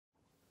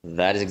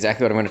That is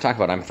exactly what I'm going to talk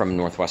about. I'm from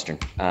Northwestern.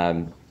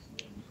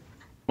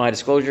 My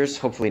disclosures,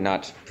 hopefully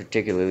not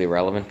particularly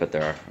relevant, but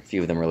there are a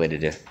few of them related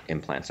to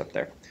implants up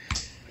there.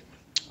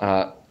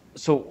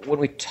 So when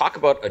we talk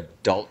about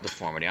adult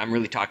deformity, I'm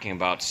really talking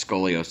about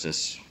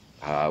scoliosis,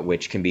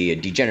 which can be a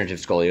degenerative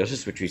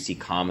scoliosis, which we see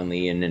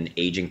commonly in an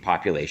aging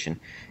population.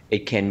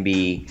 It can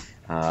be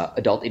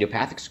adult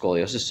idiopathic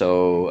scoliosis,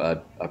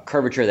 so a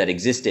curvature that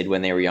existed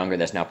when they were younger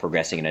that's now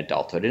progressing in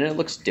adulthood, and it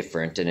looks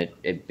different, and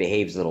it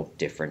behaves a little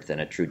different than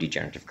a true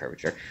degenerative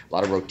curvature. A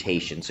lot of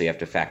rotation, so you have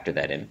to factor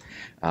that in.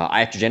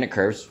 Iatrogenic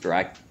curves,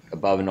 direct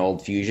above an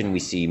old fusion, we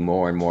see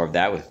more and more of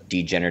that with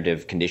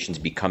degenerative conditions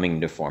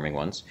becoming deforming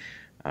ones.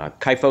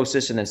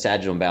 Kyphosis, and then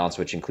sagittal imbalance,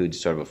 which includes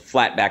sort of a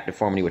flat back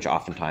deformity, which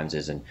oftentimes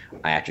is an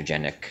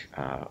iatrogenic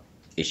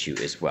issue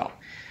as well.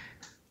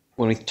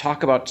 When we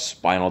talk about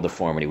spinal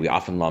deformity, we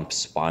often lump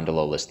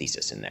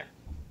spondylolisthesis in there.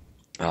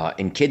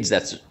 In kids,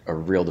 that's a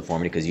real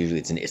deformity because usually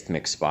it's an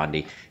isthmic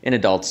spondy. In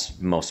adults,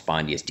 most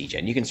spondy is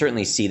degen. You can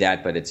certainly see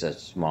that, but it's a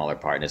smaller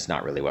part, and it's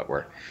not really what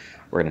we're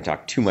going to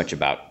talk too much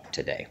about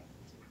today.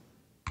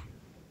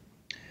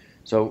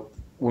 So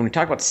when we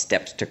talk about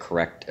steps to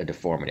correct a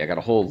deformity, I got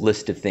a whole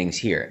list of things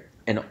here,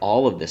 and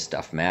all of this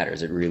stuff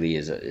matters. It really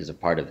is a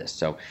part of this.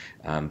 So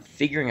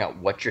figuring out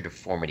what your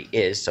deformity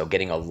is, so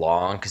getting a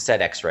long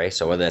cassette x-ray,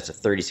 so whether that's a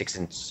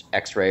 36-inch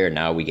x-ray or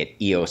now we get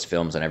EOS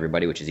films on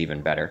everybody, which is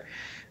even better.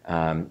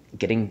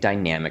 Getting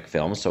dynamic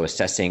films, so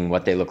assessing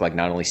what they look like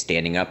not only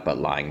standing up but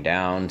lying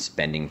down,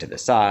 bending to the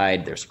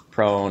side. There's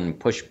prone,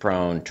 push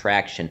prone,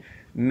 traction,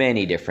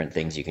 many different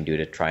things you can do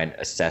to try and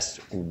assess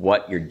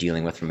what you're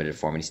dealing with from a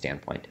deformity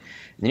standpoint.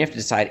 And then you have to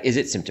decide, is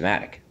it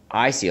symptomatic?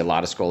 I see a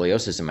lot of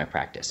scoliosis in my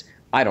practice.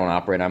 I don't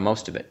operate on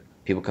most of it.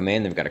 People come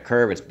in, they've got a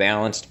curve, it's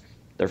balanced,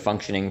 they're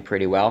functioning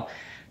pretty well.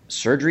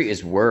 Surgery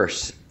is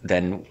worse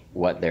than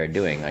what they're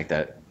doing. Like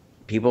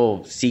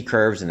people see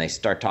curves and they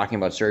start talking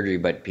about surgery,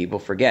 but people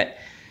forget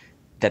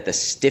that the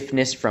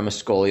stiffness from a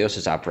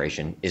scoliosis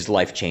operation is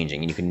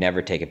life-changing and you can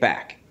never take it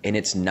back. And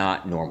it's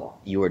not normal.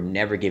 You are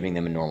never giving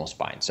them a normal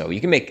spine. So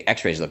you can make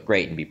x-rays look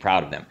great and be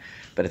proud of them,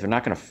 but if they're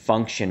not going to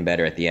function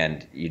better at the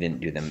end, you didn't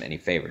do them any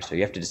favors. So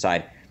you have to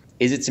decide,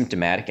 is it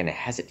symptomatic and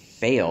has it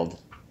failed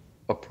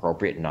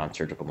appropriate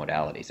non-surgical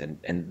modalities?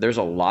 And there's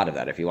a lot of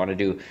that. If you want to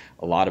do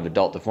a lot of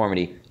adult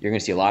deformity, you're going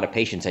to see a lot of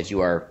patients that you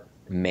are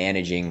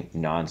managing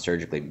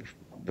non-surgically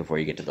before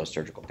you get to those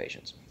surgical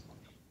patients.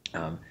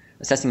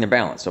 Assessing their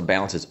balance. So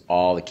balance is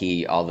all the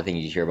key, all the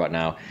things you hear about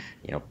now,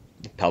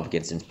 pelvic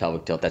instance,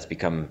 pelvic tilt, that's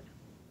become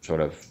sort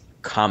of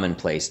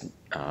commonplace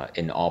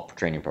in all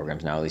training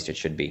programs now, at least it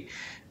should be.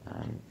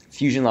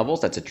 Fusion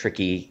levels, that's a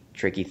tricky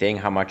thing.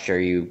 How much are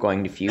you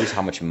going to fuse?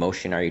 How much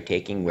motion are you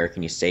taking? Where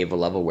can you save a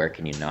level? Where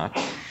can you not?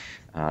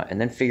 And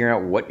then figuring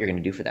out what you're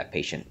going to do for that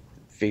patient.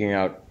 Figuring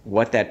out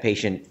what that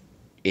patient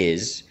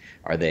is.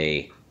 Are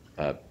they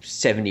a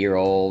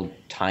 70-year-old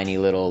tiny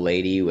little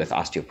lady with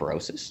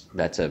osteoporosis?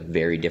 That's a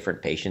very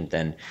different patient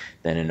than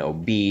an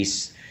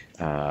obese,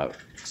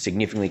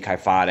 significantly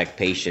kyphotic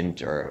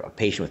patient or a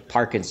patient with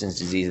Parkinson's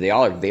disease. They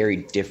all are very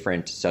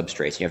different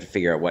substrates. You have to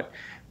figure out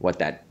what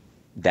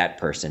that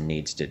person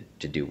needs to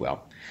do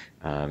well.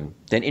 Then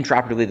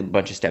intraoperatively, a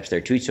bunch of steps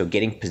there too. So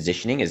getting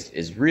positioning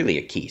is really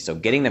a key. So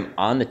getting them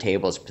on the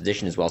table as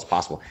positioned as well as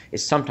possible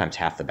is sometimes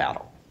half the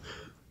battle.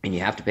 And you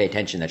have to pay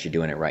attention that you're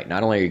doing it right.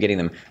 Not only are you getting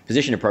them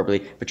positioned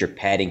appropriately, but you're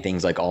padding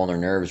things like ulnar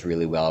nerves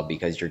really well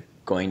because you're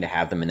going to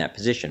have them in that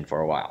position for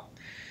a while.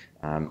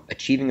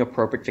 Achieving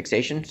appropriate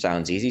fixation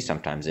sounds easy.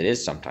 Sometimes it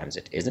is, sometimes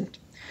it isn't.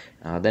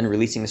 Then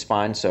releasing the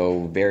spine,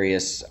 so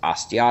various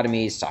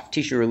osteotomies, soft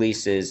tissue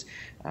releases,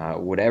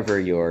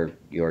 whatever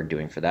you're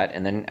doing for that,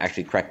 and then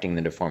actually correcting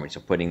the deformity, so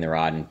putting the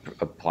rod and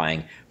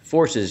applying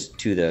forces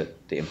to the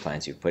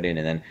implants you've put in,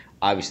 and then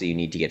obviously you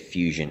need to get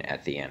fusion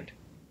at the end.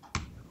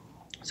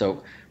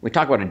 So we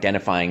talk about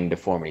identifying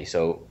deformity,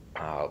 so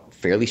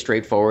fairly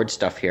straightforward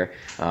stuff here.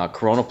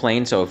 Coronal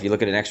plane, so if you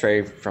look at an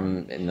x-ray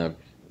from the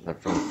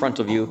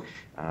frontal view,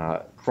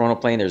 coronal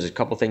plane, there's a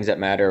couple things that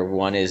matter.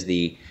 One is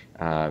the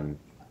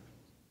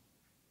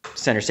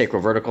center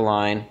sacrovertical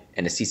line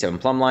and a C7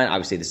 plumb line.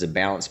 Obviously, this is a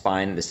balanced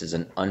spine. This is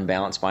an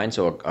unbalanced spine,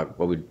 so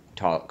what we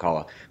call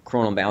a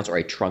coronal balance or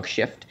a trunk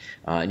shift.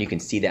 And you can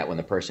see that when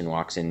the person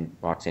walks in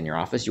your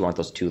office. You want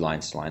those two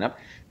lines to line up.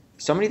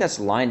 Somebody that's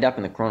lined up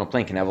in the coronal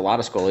plane can have a lot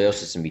of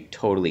scoliosis and be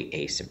totally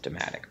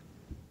asymptomatic.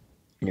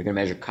 And you're going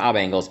to measure Cobb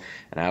angles,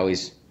 and I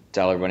always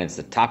tell everyone it's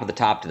the top of the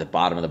top to the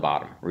bottom of the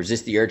bottom.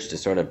 Resist the urge to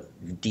sort of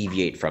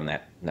deviate from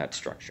that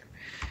structure.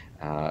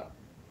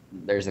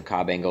 There's the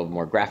Cobb angle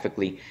more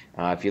graphically.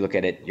 If you look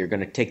at it, you're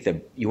going to take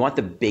you want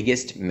the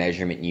biggest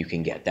measurement you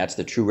can get. That's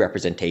the true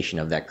representation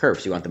of that curve.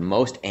 So you want the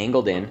most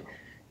angled in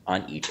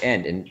on each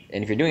end. And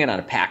if you're doing it on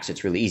a PAX,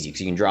 it's really easy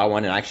because you can draw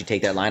one and I actually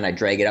take that line, I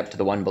drag it up to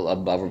the one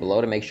above or below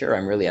to make sure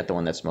I'm really at the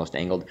one that's most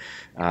angled.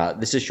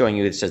 This is showing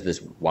you, it says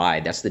this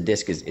wide. That's the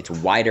disc, it's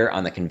wider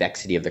on the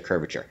convexity of the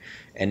curvature.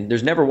 And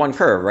there's never one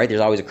curve, right?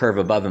 There's always a curve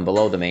above and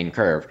below the main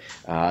curve.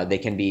 They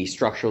can be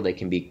structural, they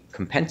can be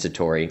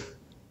compensatory,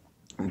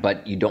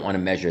 but you don't want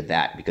to measure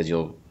that because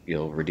you'll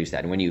you'll reduce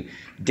that. And when you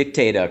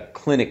dictate a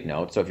clinic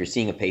note, so if you're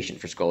seeing a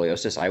patient for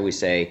scoliosis, I always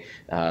say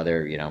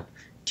their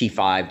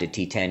T5 to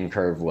T10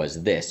 curve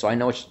was this, so I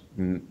know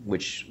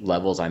which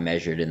levels I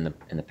measured in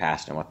the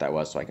past and what that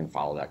was, so I can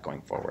follow that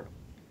going forward.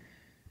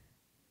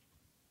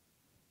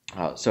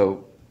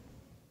 So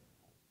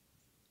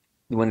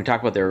when we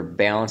talk about their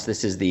balance,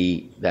 this is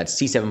that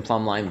C7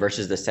 plumb line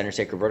versus the center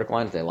sacrovertical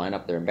line. If they line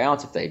up, they're in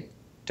balance. If they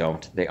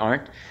don't, they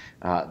aren't.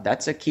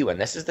 That's a key one.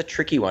 This is the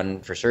tricky one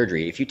for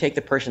surgery. If you take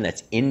the person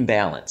that's in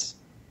balance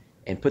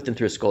and put them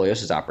through a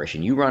scoliosis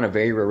operation, you run a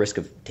very real risk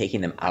of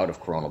taking them out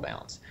of coronal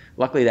balance.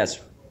 Luckily, that's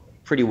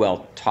pretty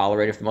well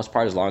tolerated for the most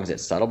part, as long as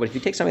it's subtle. But if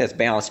you take somebody that's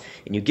balanced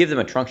and you give them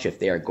a trunk shift,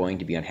 they are going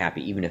to be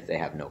unhappy, even if they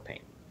have no pain,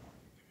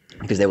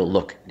 because they will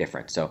look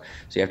different. So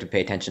you have to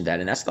pay attention to that.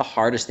 And that's the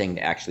hardest thing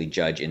to actually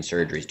judge in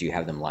surgeries. Do you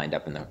have them lined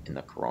up in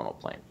the coronal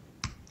plane?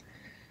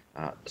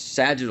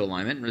 Sagittal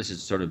alignment, this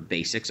is sort of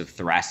basics of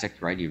thoracic,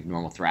 right? You have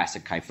normal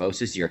thoracic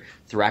kyphosis. Your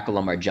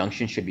thoracolumbar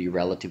junction should be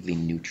relatively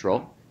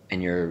neutral,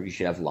 and you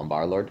should have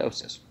lumbar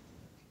lordosis.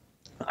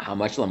 How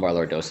much lumbar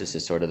lordosis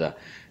is sort of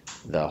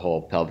the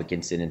whole pelvic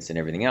incidence and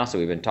everything else that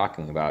we've been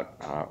talking about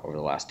over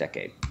the last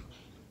decade.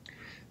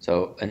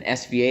 So an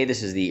SVA,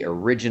 this is the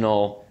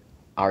original.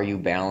 Are you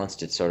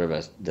balanced? It's sort of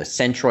the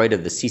centroid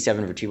of the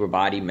C7 vertebral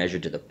body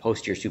measured to the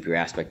posterior superior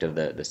aspect of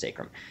the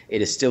sacrum.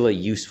 It is still a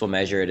useful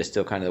measure. It is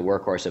still kind of the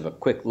workhorse of a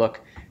quick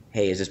look.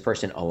 Hey, is this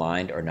person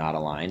aligned or not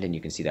aligned? And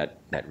you can see that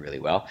really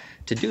well.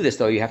 To do this,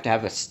 though, you have to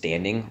have a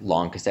standing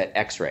long cassette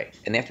X-ray,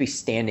 and they have to be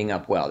standing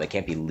up well. They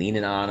can't be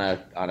leaning on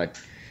a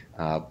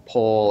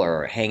pole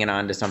or hanging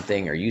on to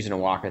something or using a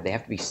walker. They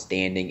have to be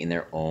standing in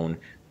their own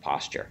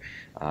posture.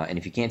 And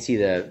if you can't see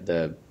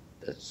the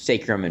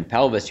sacrum and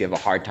pelvis, you have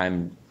a hard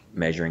time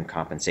measuring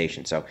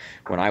compensation. So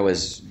when I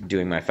was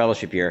doing my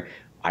fellowship here,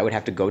 I would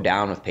have to go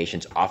down with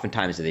patients.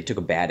 Oftentimes, if they took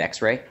a bad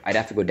X-ray, I'd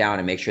have to go down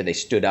and make sure they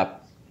stood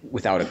up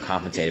without a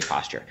compensated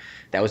posture.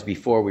 That was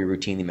before we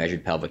routinely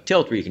measured pelvic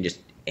tilt, where you can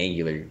just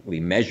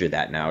angularly measure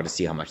that now to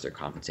see how much they're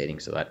compensating.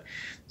 So that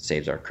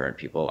saves our current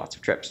people lots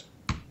of trips.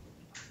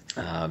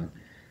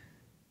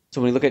 So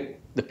when we look at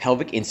the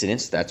pelvic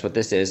incidence, that's what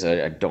this is.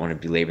 I don't want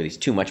to belabor these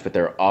too much, but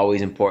they're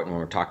always important when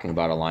we're talking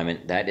about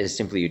alignment. That is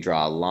simply you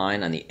draw a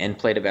line on the end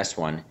plate of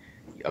S1.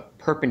 A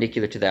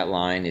perpendicular to that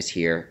line is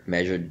here,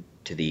 measured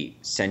to the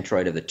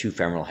centroid of the two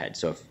femoral heads.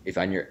 So if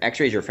on your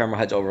x-rays your femoral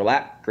heads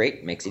overlap,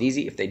 great, makes it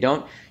easy. If they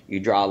don't, you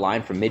draw a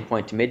line from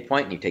midpoint to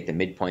midpoint, and you take the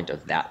midpoint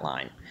of that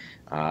line.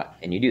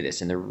 And you do this.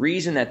 And the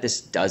reason that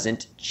this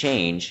doesn't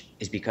change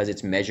is because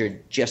it's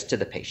measured just to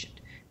the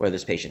patient. Whether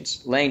this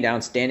patient's laying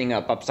down, standing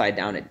up, upside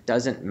down, it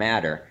doesn't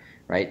matter,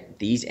 right?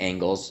 These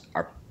angles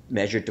are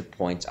measured to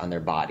points on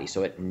their body,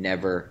 so it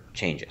never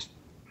changes.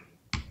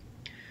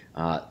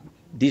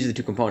 These are the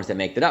two components that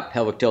make that up,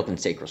 pelvic tilt and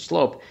sacral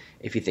slope.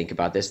 If you think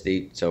about this,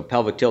 so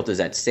pelvic tilt is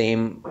that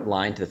same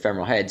line to the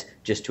femoral heads,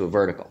 just to a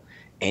vertical.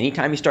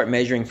 Anytime you start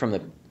measuring from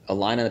a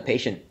line on the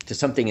patient to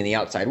something in the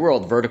outside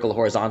world, vertical,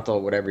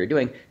 horizontal, whatever you're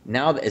doing,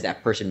 now as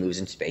that person moves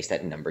in space,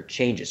 that number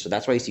changes. So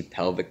that's why you see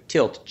pelvic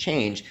tilt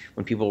change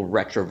when people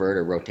retrovert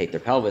or rotate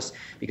their pelvis,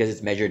 because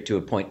it's measured to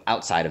a point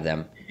outside of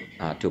them,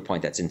 to a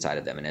point that's inside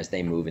of them. And as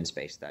they move in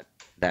space,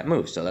 that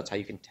moves. So that's how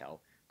you can tell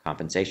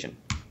compensation.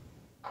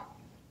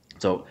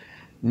 So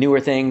newer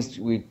things,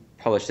 we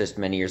published this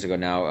many years ago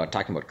now,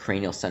 talking about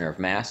cranial center of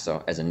mass.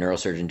 So as a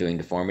neurosurgeon doing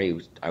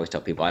deformity, I always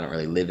tell people I don't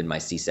really live in my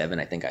C7.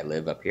 I think I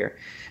live up here.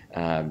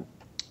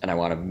 And I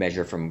want to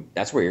measure from,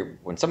 that's where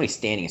when somebody's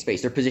standing in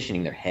space, they're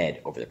positioning their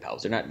head over their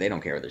pelvis. They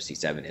don't care where their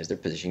C7 is. They're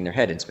positioning their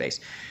head in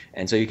space.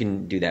 And so you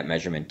can do that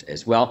measurement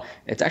as well.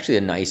 It's actually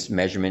a nice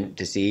measurement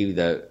to see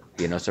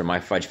sort of my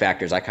fudge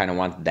factors. I kind of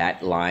want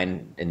that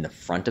line in the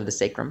front of the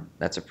sacrum.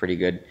 That's a pretty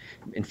good,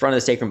 in front of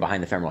the sacrum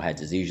behind the femoral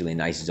heads is usually a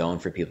nice zone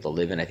for people to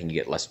live in. I think you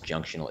get less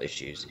junctional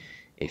issues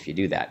if you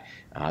do that.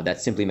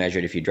 That's simply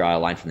measured if you draw a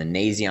line from the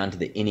nasion to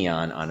the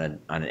inion on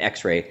an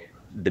x-ray.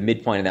 The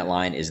midpoint of that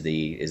line is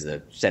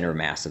the center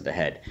mass of the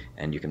head,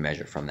 and you can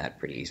measure from that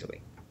pretty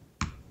easily.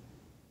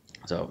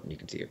 So you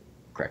can see a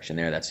correction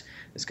there.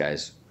 This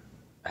guy's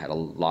had a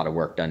lot of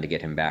work done to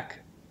get him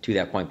back to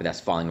that point, but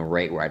that's falling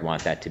right where I'd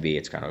want that to be.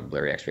 It's kind of a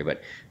blurry x-ray,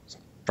 but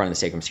front of the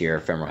sacrum's here,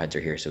 femoral heads are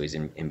here, so he's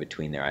in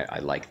between there. I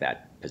like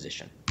that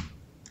position.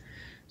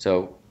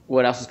 So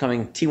what else is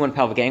coming? T1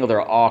 pelvic angle.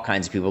 There are all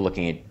kinds of people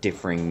looking at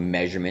differing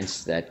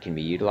measurements that can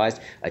be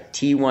utilized. A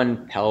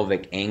T1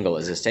 pelvic angle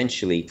is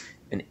essentially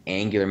an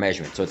angular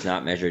measurement, so it's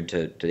not measured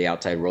to the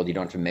outside world. You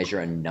don't have to measure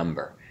a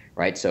number,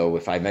 right? So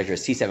if I measure a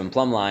C7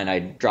 plumb line, I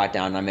draw it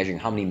down, and I'm measuring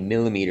how many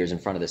millimeters in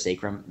front of the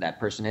sacrum that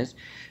person is.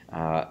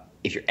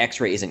 If your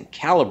x-ray isn't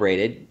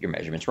calibrated, your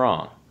measurement's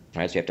wrong,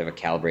 right? So you have to have a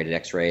calibrated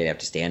x-ray. You have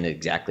to stand at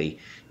exactly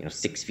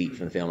 6 feet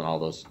from the film and all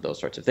those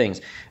sorts of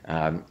things.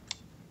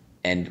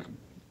 And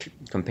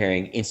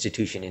comparing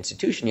institution,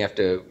 you have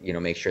to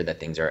make sure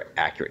that things are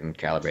accurate and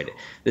calibrated.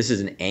 This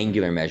is an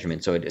angular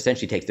measurement, so it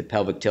essentially takes the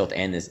pelvic tilt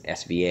and this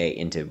SVA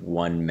into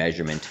one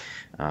measurement,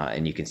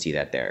 and you can see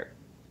that there.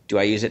 Do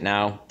I use it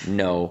now?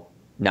 No,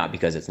 not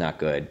because it's not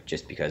good,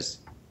 just because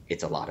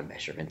it's a lot of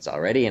measurements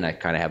already, and I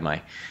kind of have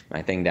my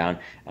thing down.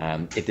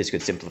 If this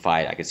could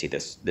simplify it, I could see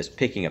this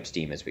picking up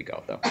steam as we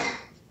go, though,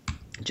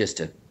 just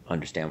to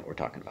understand what we're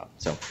talking about.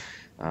 So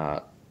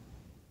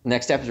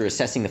next step is we're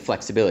assessing the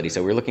flexibility.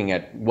 So we're looking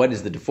at what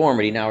is the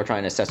deformity. Now we're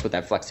trying to assess what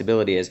that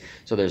flexibility is.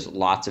 So there's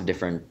lots of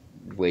different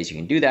ways you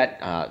can do that.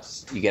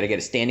 You got to get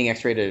a standing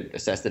x-ray to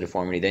assess the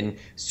deformity. Then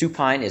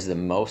supine is the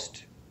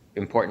most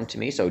important to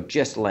me, so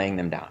just laying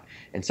them down.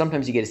 And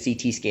sometimes you get a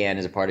CT scan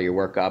as a part of your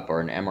workup, or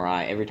an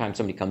MRI. Every time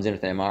somebody comes in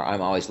with an MRI,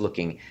 I'm always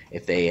looking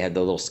if they had the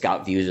little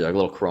scout views or a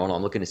little coronal.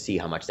 I'm looking to see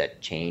how much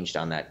that changed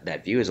on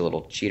that view as a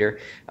little cheater.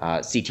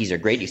 CTs are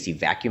great. You see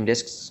vacuum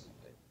discs.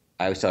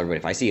 I always tell everybody,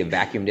 if I see a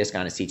vacuum disc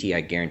on a CT,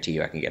 I guarantee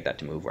you I can get that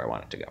to move where I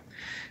want it to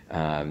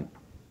go.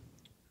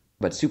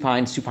 But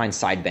supine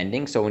side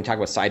bending. So when we talk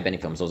about side bending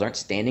films, those aren't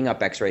standing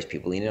up x-rays,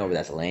 people leaning over,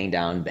 that's laying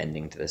down,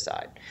 bending to the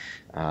side.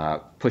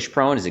 Push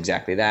prone is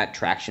exactly that.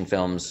 Traction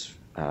films,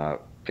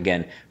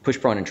 again, push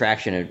prone and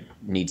traction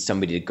needs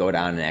somebody to go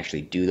down and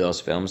actually do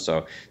those films.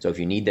 So if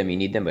you need them, you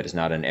need them, but it's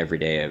not an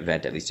everyday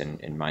event, at least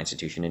in my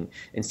institution.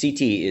 And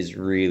CT is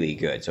really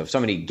good. So if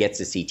somebody gets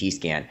a CT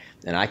scan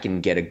and I can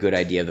get a good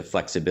idea of the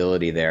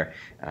flexibility there,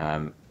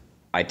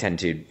 I tend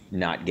to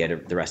not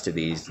get the rest of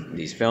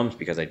these films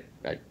because I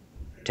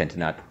tend to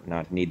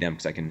not need them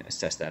because I can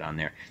assess that on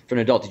there. For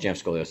an adult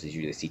degenerative scoliosis,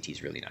 usually CT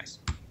is really nice.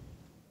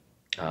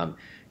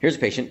 Here's a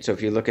patient. So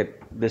if you look at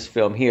this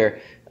film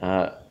here,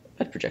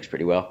 that projects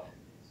pretty well.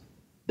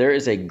 There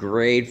is a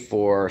grade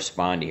 4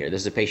 spondy here.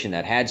 This is a patient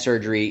that had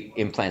surgery,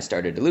 implants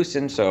started to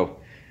loosen. So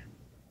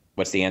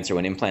what's the answer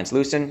when implants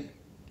loosen?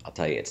 I'll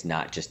tell you, it's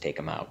not just take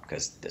them out,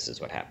 because this is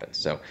what happens.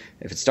 So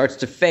if it starts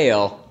to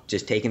fail,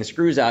 just taking the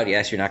screws out,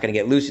 yes, you're not going to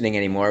get loosening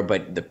anymore,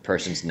 but the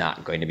person's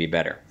not going to be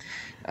better.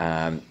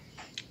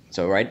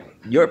 So, right,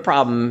 your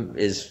problem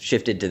is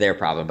shifted to their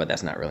problem, but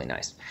that's not really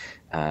nice.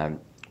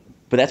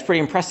 But that's pretty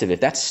impressive. If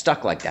that's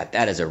stuck like that,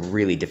 that is a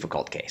really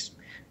difficult case.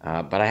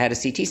 But I had a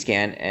CT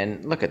scan,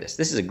 and look at this.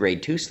 This is a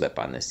grade 2 slip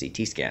on this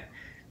CT scan.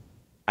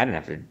 I didn't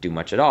have to do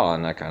much at all,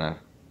 and that kind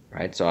of,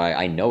 right? So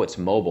I know it's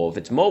mobile. If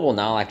it's mobile,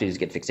 now all I have to do is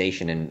get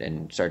fixation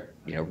and start,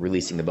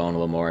 releasing the bone a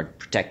little more,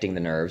 protecting the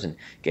nerves, and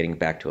getting it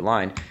back to a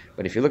line.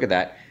 But if you look at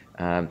that,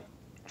 all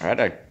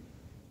right,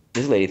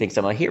 this lady thinks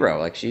I'm a hero.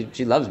 Like,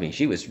 she loves me.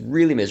 She was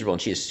really miserable,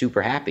 and she is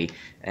super happy,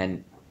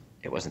 and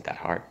it wasn't that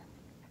hard.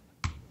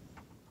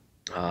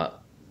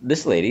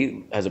 This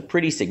lady has a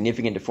pretty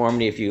significant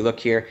deformity. If you look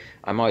here,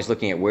 I'm always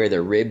looking at where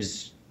their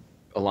ribs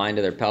align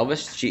to their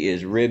pelvis. She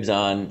is ribs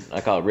on, I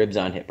call it ribs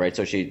on hip, right?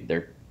 So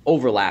they're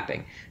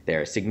overlapping.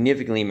 They're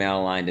significantly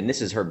malaligned, and this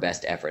is her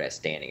best effort at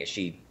standing. As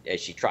she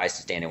tries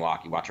to stand and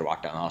walk, you watch her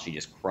walk down the hall, she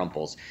just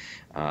crumples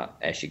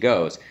as she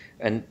goes.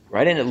 And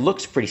it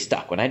looks pretty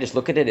stuck. When I just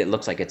look at it, it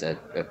looks like it's a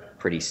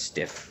pretty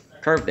stiff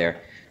curve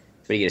there.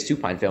 But you get a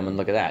supine film, and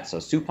look at that. So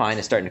supine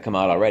is starting to come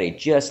out already,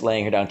 just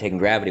laying her down, taking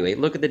gravity weight.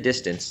 Look at the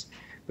distance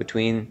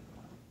between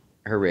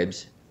her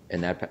ribs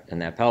and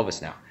that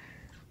pelvis now.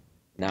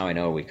 Now I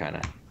know we kind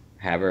of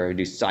have her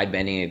do side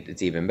bending.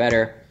 It's even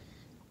better.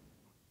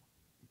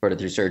 Put her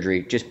through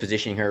surgery, just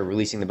positioning her,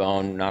 releasing the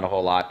bone, not a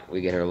whole lot.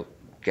 We get her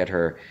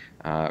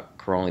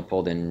coronally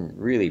pulled in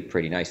really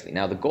pretty nicely.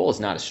 Now the goal is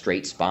not a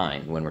straight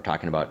spine when we're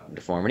talking about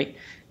deformity,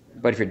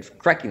 but if you're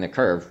correcting the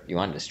curve, you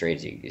want it as straight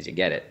as you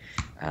get it.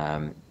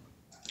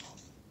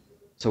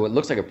 So it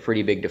looks like a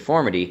pretty big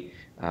deformity.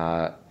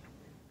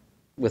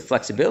 With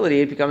flexibility,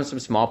 it becomes some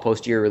small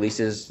posterior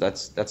releases.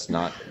 That's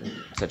not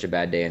such a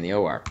bad day in the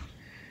OR.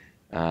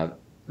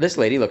 This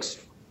lady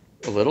looks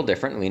a little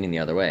different, leaning the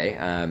other way.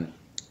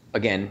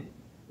 Again,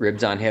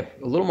 ribs on hip,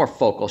 a little more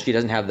focal. She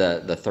doesn't have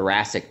the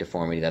thoracic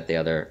deformity that the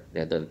other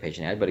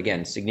patient had, but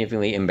again,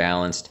 significantly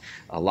imbalanced.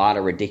 A lot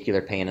of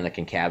radicular pain in the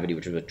concavity,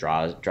 which is what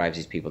drives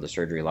these people to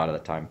surgery a lot of the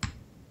time.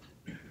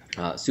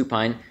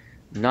 Supine,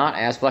 not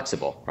as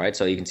flexible, right?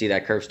 So you can see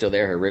that curve still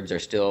there. Her ribs are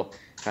still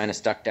kind of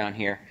stuck down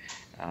here.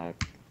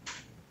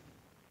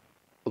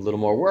 A little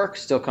more work,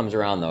 still comes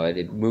around though.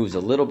 It moves a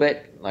little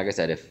bit. Like I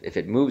said, if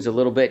it moves a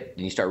little bit,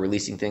 then you start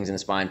releasing things in the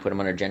spine, put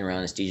them under general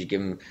anesthesia, give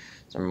them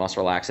some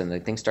muscle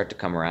relaxant, things start to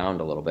come around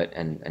a little bit,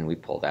 and we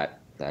pull that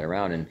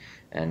around.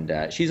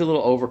 And she's a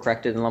little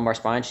overcorrected in the lumbar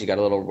spine. She's got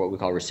a little what we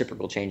call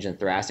reciprocal change in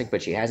thoracic,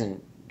 but she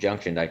hasn't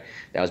junctioned.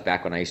 That was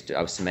back when I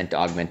was cement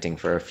augmenting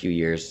for a few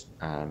years.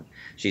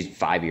 She's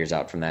 5 years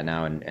out from that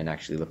now, and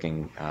actually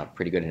looking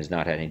pretty good, and has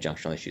not had any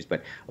junctional issues,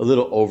 but a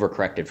little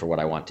overcorrected for what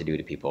I want to do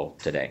to people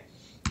today.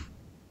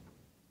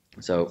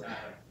 So,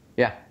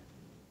 yeah.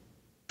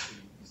 You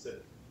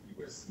said you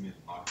were cement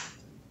augmenting.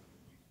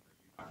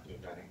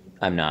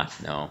 I'm not.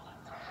 No,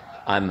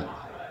 I'm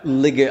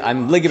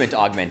ligament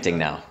augmenting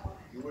now.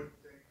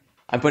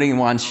 I'm putting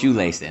one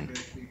shoelace in.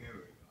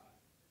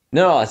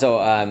 No, so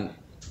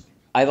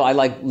I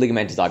like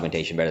ligamentous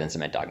augmentation better than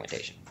cement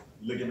augmentation.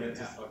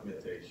 Ligamentous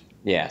augmentation.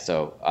 Yeah,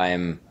 so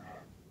I'm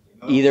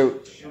either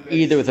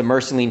with a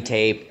Merceline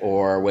tape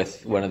or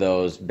with one of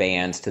those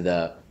bands to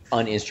the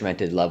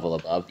uninstrumented level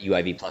above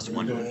UIV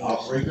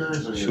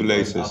 +1.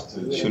 Shoelaces.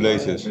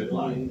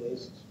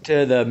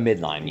 To the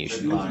midline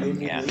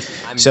usually. Yeah.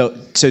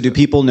 So do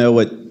people know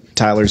what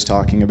Tyler's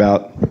talking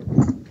about?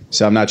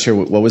 So I'm not sure,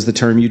 what was the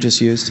term you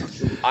just used?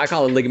 I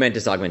call it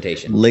ligamentous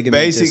augmentation.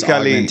 Ligamentous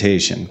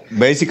augmentation.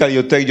 Basically,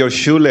 you take your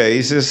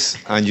shoelaces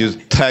and you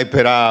type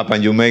it up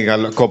and you make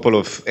a couple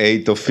of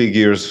 8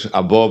 figures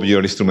above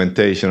your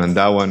instrumentation, and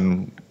that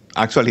one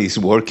actually is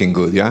working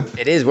good, yeah?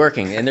 It is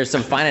working, and there's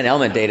some finite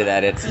element data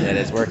that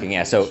it's working,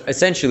 yeah. So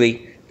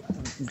essentially,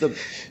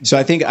 So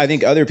I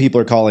think other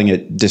people are calling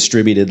it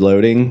distributed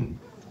loading.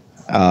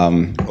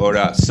 Or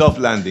a soft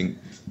landing.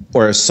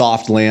 Or a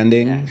soft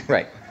landing. yeah,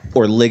 right.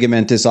 Or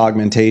ligamentous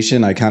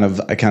augmentation. I kind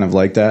of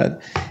like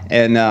that.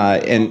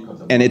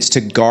 And it's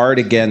to guard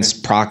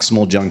against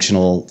proximal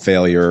junctional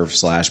failure /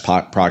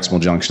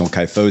 proximal junctional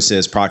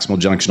kyphosis. Proximal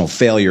junctional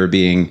failure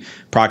being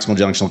proximal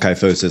junctional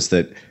kyphosis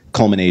that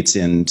culminates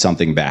in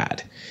something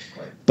bad.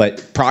 But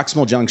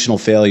proximal junctional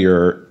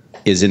failure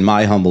is, in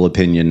my humble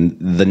opinion,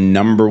 the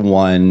number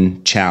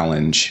one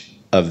challenge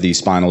of the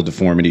spinal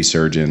deformity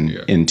surgeon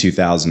in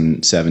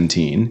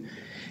 2017.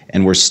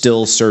 And we're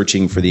still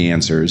searching for the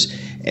answers.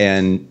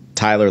 And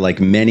Tyler, like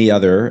many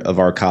other of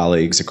our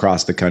colleagues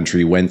across the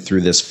country, went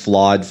through this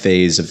flawed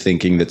phase of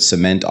thinking that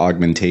cement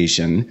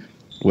augmentation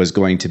was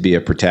going to be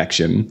a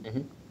protection.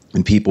 Mm-hmm.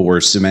 And people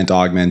were cement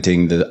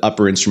augmenting the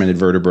upper instrumented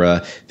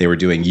vertebra. They were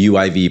doing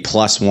UIV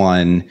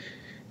 +1.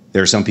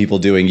 There are some people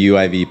doing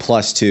UIV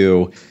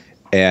 +2.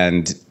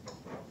 And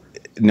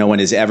no one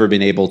has ever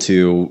been able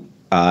to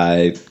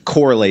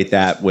correlate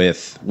that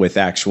with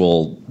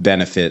actual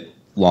benefit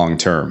long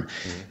term.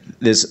 Mm-hmm.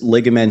 This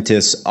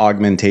ligamentous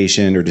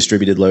augmentation or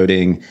distributed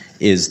loading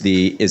is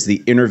the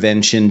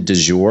intervention du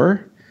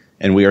jour,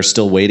 and we are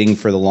still waiting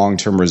for the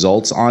long-term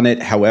results on it.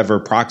 However,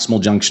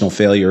 proximal junctional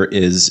failure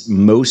is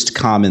most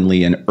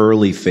commonly an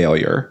early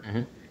failure,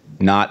 mm-hmm.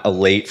 not a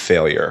late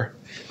failure.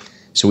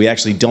 So we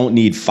actually don't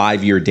need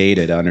 5-year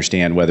data to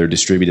understand whether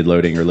distributed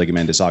loading or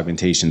ligamentous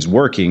augmentation is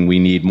working. We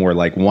need more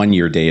like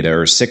 1-year data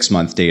or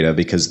 6-month data,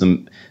 because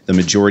the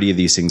majority of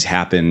these things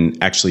happen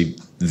actually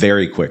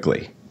very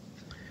quickly.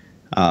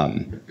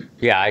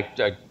 Yeah,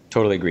 I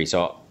totally agree.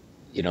 So,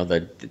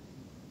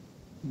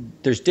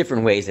 there's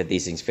different ways that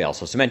these things fail.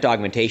 So cement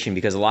augmentation,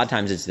 because a lot of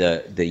times it's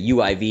the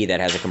UIV that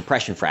has a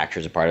compression fracture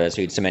as a part of that.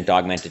 So you'd cement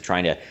augment to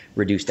trying to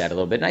reduce that a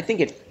little bit. And I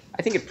think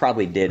it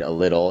probably did a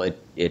little.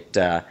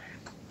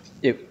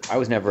 I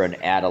was never an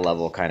add a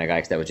level kind of guy,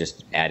 because that was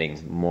just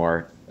adding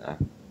more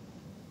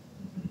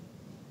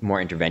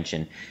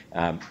intervention,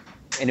 and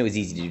it was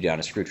easy to do down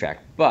a screw track.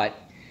 But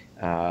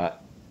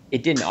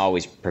it didn't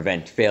always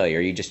prevent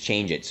failure. You just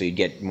change it, so you'd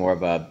get more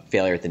of a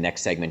failure at the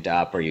next segment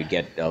up, or you'd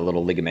get a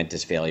little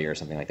ligamentous failure or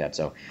something like that.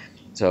 So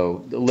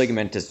the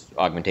ligamentous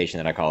augmentation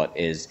that I call it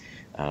is,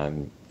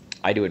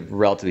 I do it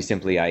relatively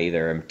simply. I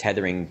either am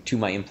tethering to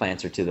my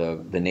implants or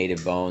to the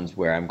native bones,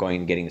 where I'm going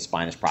and getting the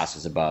spinous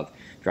process above,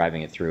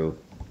 driving it through.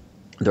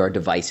 There are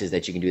devices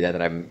that you can do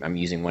that I'm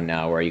using one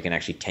now, where you can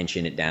actually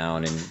tension it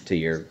down into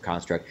your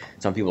construct.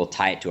 Some people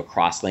tie it to a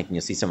crosslink, and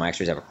you'll see some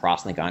x-rays have a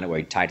crosslink on it, where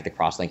you tie it to the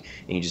crosslink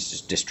and you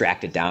just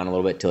distract it down a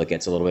little bit till it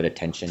gets a little bit of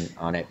tension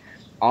on it.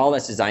 All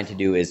that's designed to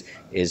do is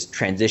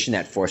transition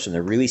that force from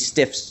the really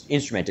stiff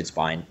instrumented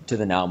spine to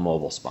the now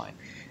mobile spine.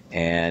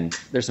 And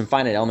there's some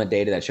finite element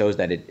data that shows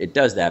that it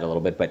does that a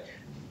little bit, but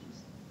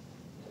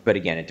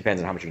again, it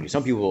depends on how much you can do.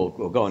 Some people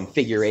will go in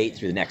figure 8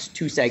 through the next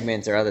 2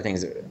 segments, or other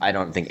things. I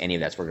don't think any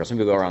of that's workable. Some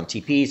people go around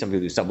TP, some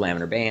people do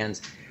sublaminar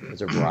bands.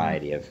 There's a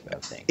variety of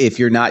things. If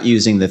you're not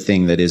using the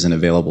thing that isn't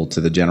available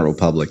to the general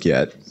public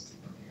yet,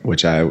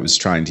 which I was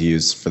trying to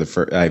use for the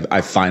first,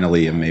 I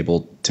finally am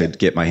able to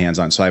get my hands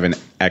on. So I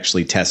haven't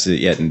actually tested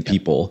it yet in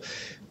people.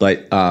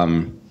 But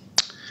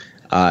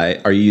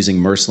are you using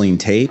Merceline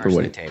tape or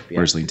what? Tape, yeah.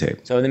 Merceline tape.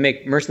 So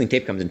Merceline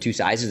tape comes in 2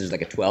 sizes. There's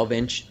like a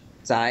 12-inch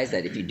size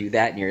that if you do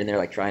that and you're in there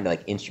like trying to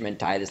like instrument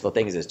tie this little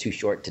thing, because it's too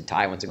short to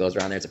tie once it goes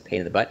around there, it's a pain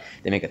in the butt.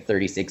 They make a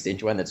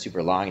 36-inch one that's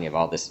super long, and you have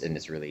all this, and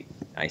it's really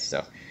nice.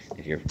 So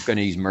if you're going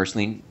to use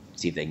Merceline,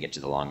 see if they can get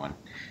you the long one.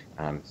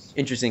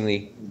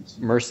 Interestingly,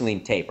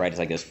 Merceline tape, right, it's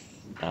like this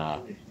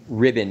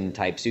ribbon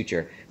type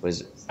suture,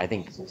 was I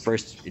think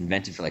first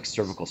invented for like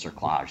cervical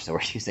cerclage. So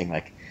we're using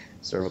like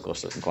cervical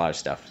cerclage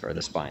stuff for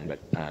the spine,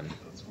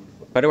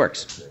 but it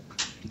works.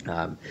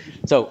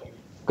 So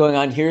going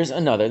on, here's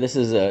another. This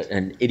is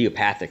an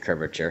idiopathic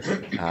curvature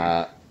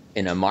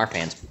in a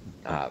Marfan's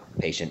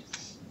patient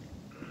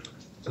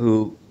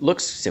who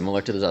looks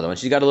similar to those other ones.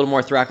 She's got a little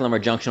more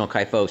thoracolumbar junctional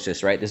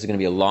kyphosis, right? This is going to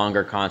be a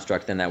longer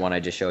construct than that one I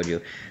just showed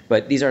you.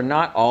 But these are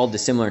not all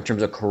dissimilar in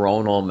terms of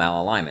coronal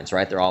malalignments,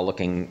 right? They're all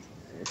looking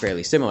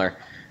fairly similar.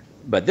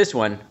 But this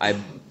one, I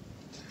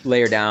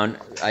layer down,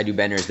 I do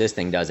benders, this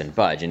thing doesn't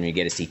budge. And when you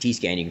get a CT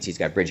scan, you can see it's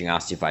got bridging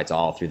osteophytes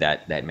all through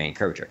that main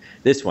curvature.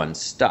 This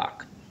one's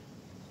stuck.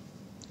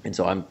 And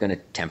so I'm going to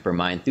temper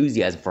my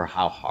enthusiasm for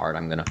how hard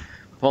I'm going to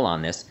pull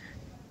on this.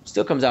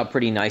 Still comes out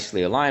pretty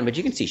nicely aligned, but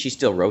you can see she's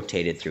still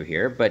rotated through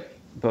here. But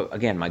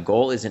again, my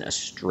goal isn't a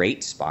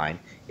straight spine.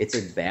 It's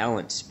a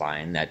balanced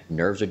spine, that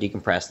nerves are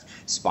decompressed,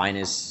 spine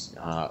is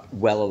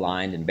well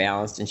aligned and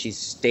balanced, and she's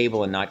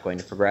stable and not going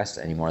to progress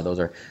anymore. Those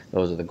are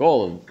the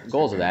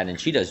goals of that, and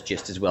she does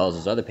just as well as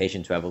those other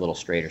patients who have a little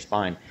straighter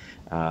spine.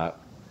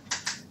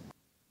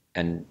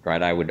 And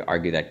right, I would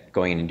argue that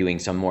going in and doing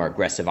some more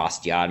aggressive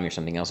osteotomy or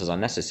something else is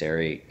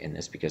unnecessary in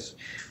this because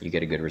you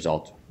get a good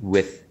result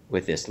with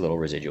this little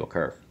residual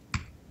curve.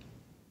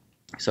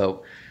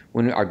 So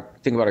when we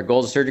think about our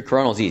goals of surgery,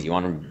 coronal is easy. You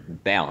want them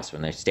balanced.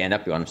 When they stand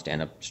up, you want them to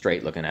stand up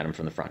straight, looking at them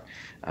from the front.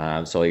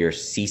 So your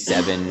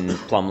C7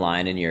 plumb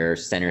line and your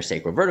center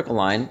sacrovertical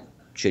line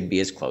should be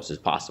as close as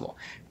possible.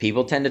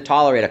 People tend to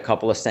tolerate a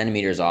couple of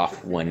centimeters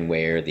off one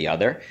way or the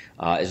other,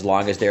 as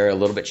long as they're a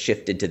little bit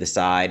shifted to the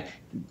side.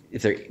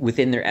 If they're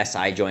within their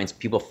SI joints,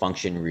 people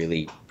function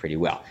really pretty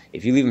well.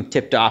 If you leave them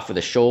tipped off with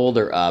a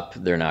shoulder up,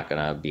 they're not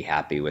going to be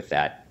happy with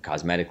that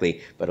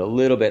cosmetically, but a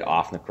little bit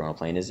off in the coronal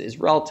plane is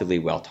relatively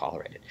well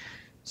tolerated.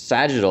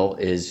 Sagittal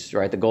is,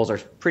 right, the goals are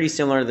pretty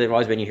similar. They've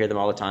always been, you hear them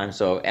all the time.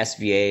 So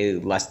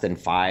SVA less than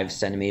 5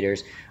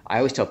 centimeters. I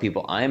always tell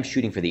people I am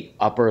shooting for the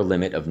upper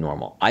limit of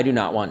normal. I do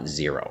not want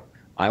 0.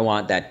 I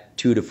want that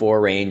 2 to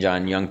 4 range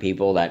on young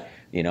people, that,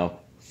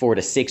 4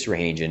 to 6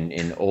 range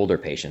in older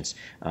patients.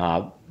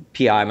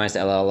 PI minus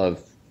LL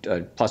of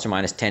plus or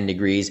minus 10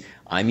 degrees.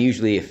 I'm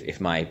usually, if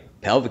my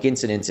pelvic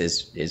incidence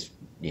is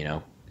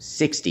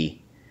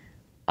 60,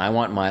 I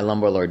want my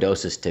lumbar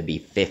lordosis to be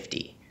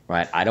 50.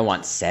 Right? I don't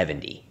want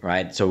 70,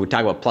 right? So we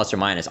talk about plus or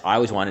minus. I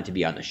always want it to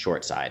be on the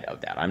short side of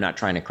that. I'm not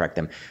trying to correct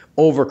them.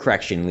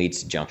 Overcorrection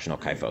leads to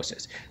junctional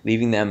kyphosis.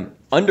 Leaving them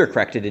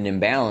undercorrected and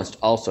imbalanced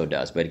also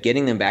does, but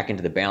getting them back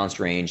into the balanced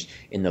range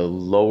in the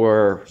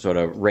lower sort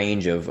of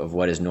range of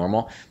what is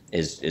normal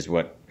is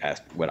what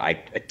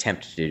I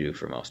attempt to do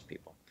for most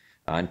people.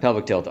 And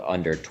pelvic tilt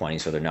under 20,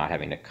 so they're not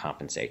having to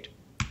compensate.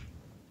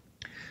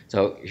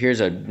 So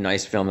here's a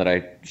nice film that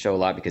I show a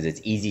lot because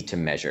it's easy to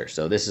measure.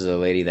 So this is a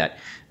lady that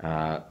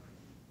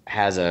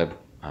has a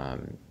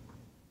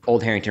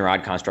old Harrington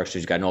rod construct.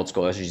 She's got an old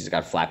scoliosis. She's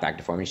got a flat back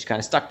deformity. She's kind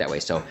of stuck that way.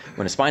 So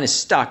when a spine is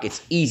stuck,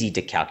 it's easy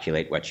to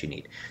calculate what you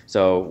need.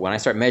 So when I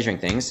start measuring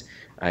things,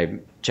 I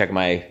check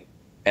my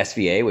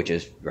SVA, which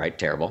is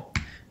terrible.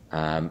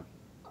 You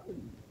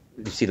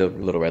see the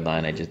little red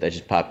line I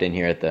just popped in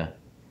here at the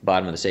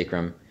bottom of the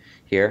sacrum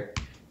here.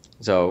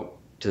 So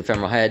to the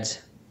femoral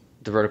heads,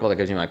 the vertical, that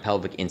gives me my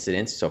pelvic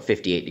incidence, so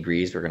 58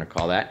 degrees, we're going to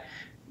call that.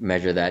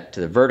 Measure that to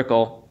the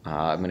vertical,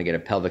 I'm going to get a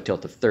pelvic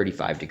tilt of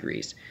 35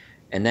 degrees.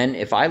 And then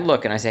if I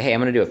look and I say, hey,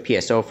 I'm going to do a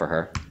PSO for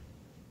her,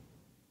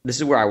 this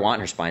is where I want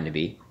her spine to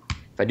be.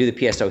 If I do the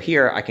PSO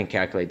here, I can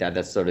calculate that.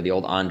 That's sort of the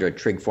old Andra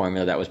Trigg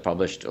formula that was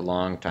published a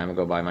long time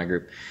ago by my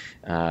group.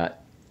 And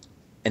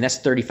that's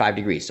 35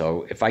 degrees.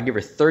 So if I give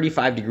her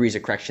 35 degrees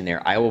of correction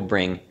there, I will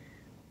bring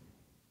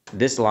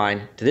this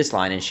line to this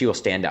line and she will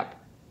stand up.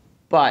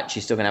 But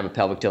she's still going to have a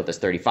pelvic tilt that's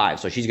 35,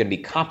 so she's going to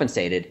be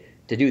compensated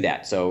to do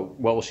that. So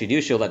what will she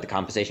do? She'll let the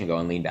compensation go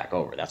and lean back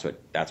over. That's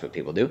what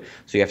people do.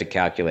 So you have to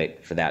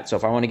calculate for that. So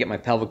if I want to get my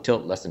pelvic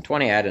tilt less than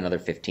 20, I add another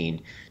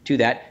 15 to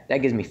that. That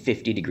gives me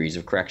 50 degrees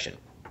of correction.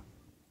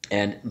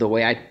 And the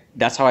way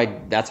that's how I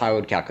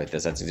would calculate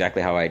this. That's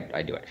exactly how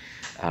I do it.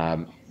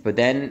 But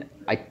then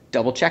I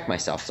double check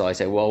myself. So I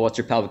say, well, what's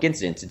her pelvic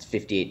incidence? It's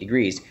 58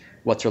 degrees.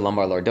 What's her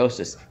lumbar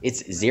lordosis?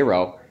 It's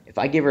 0. If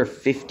I give her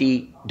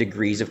 50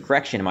 degrees of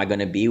correction, am I going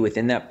to be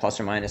within that plus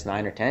or minus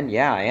 9 or 10?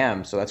 Yeah, I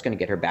am. So that's going to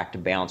get her back to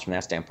balance from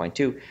that standpoint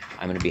too.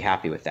 I'm going to be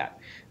happy with that.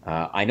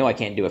 I know I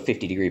can't do a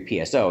 50-degree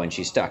PSO and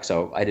she's stuck.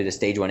 So I did a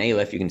stage 1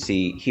 ALIF. You can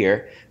see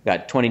here,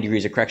 got 20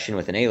 degrees of correction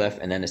with an ALIF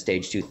and then a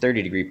stage 2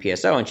 30-degree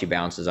PSO, and she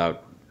balances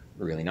out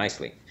really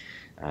nicely.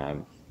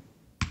 And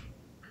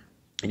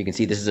you can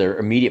see this is an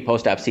immediate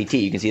post-op CT.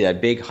 You can see that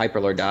big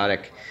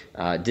hyperlordotic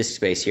disc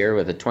space here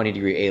with a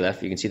 20-degree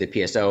ALIF. You can see the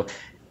PSO.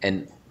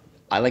 And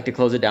I like to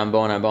close it down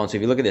bone on bone. So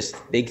if you look at this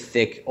big,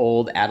 thick,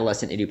 old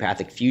adolescent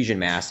idiopathic fusion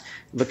mass,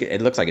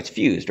 it looks like it's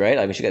fused, right?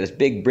 I mean, she's got this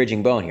big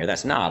bridging bone here.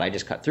 That's not. I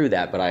just cut through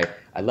that, but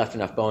I left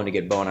enough bone to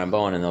get bone on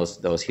bone, and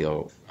those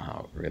heal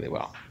really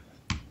well.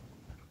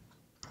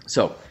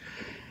 So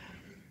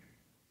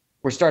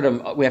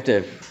we have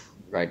to,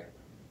 right?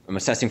 I'm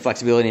assessing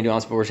flexibility and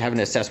nuance, but we're having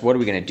to assess what are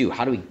we going to do?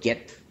 How do we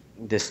get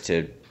this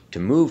to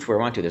move to where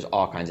we want to? There's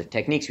all kinds of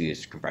techniques. We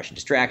use compression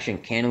distraction,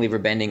 cantilever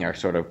bending are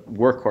sort of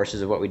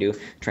workhorses of what we do.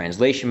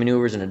 Translation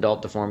maneuvers in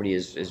adult deformity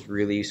is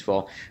really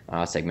useful.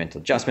 Segmental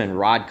adjustment,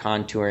 rod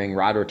contouring,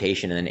 rod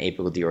rotation, and then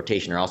apical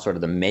derotation are all sort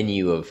of the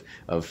menu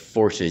of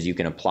forces you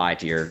can apply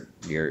to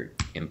your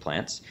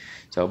implants.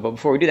 So, but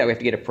before we do that, we have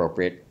to get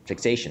appropriate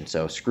fixation.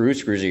 So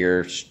screws are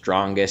your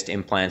strongest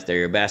implants. They're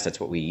your best. That's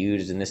what we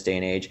use in this day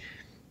and age.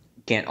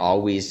 Can't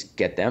always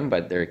get them,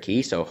 but they're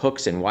key. So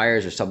hooks and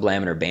wires or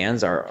sublaminar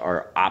bands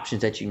are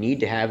options that you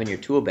need to have in your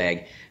tool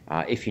bag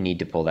if you need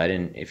to pull that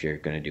in if you're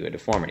going to do a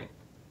deformity.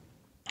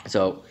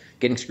 So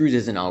getting screws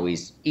isn't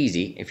always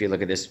easy. If you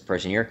look at this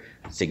person here,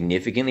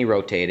 significantly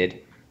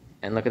rotated,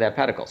 and look at that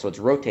pedicle. So it's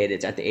rotated.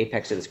 It's at the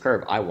apex of this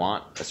curve. I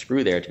want a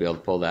screw there to be able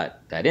to pull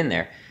that in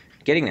there.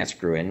 Getting that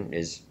screw in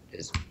is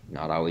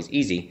not always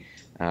easy.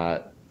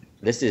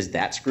 This is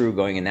that screw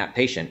going in that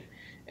patient.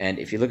 And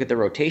if you look at the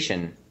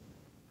rotation,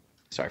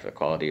 sorry for the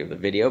quality of the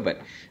video,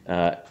 but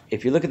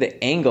if you look at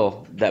the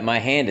angle that my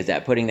hand is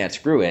at putting that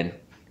screw in,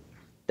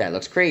 that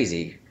looks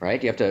crazy,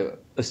 right? You have to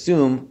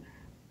assume,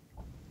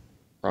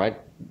 right,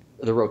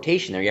 the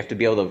rotation there, you have to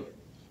be able to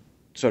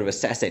sort of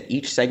assess at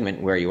each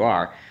segment where you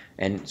are.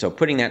 And so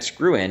putting that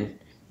screw in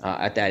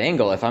at that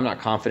angle, if I'm not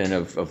confident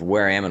of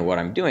where I am and what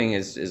I'm doing,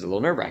 is a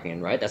little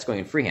nerve-wracking, right? That's going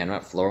in freehand. I'm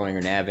not flowing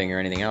or navving or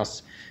anything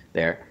else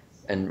there.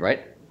 And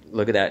right,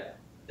 look at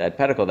that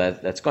pedicle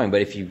that's going.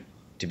 But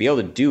to be able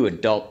to do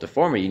adult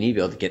deformity, you need to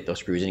be able to get those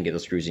screws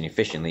in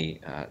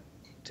efficiently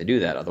to do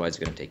that. Otherwise, it's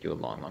going to take you a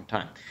long, long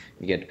time.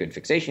 You get good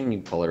fixation, you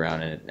pull it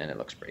around, and it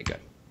looks pretty good.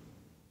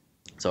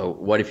 So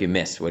what if you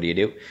miss? What do you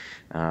do?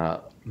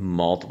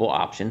 Multiple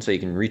options. So you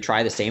can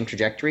retry the same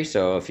trajectory.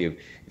 So if you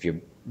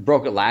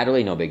broke it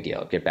laterally, no big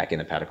deal. Get back in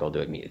the pedicle, do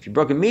it immediately. If you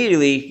broke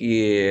immediately,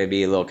 you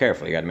be a little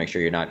careful. You got to make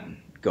sure you're not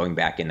going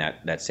back in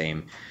that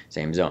same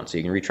zone. So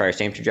you can retry your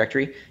same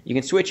trajectory. You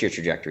can switch your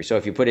trajectory. So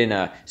if you put in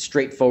a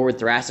straightforward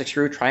thoracic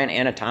screw, try an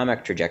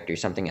anatomic trajectory,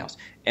 something else.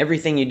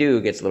 Everything you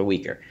do gets a little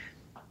weaker.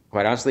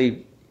 Quite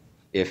honestly,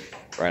 if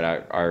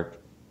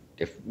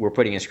we're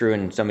putting a screw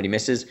and somebody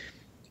misses,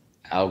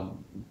 I'll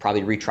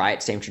probably retry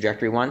it, same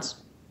trajectory once.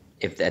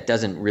 If that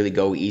doesn't really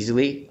go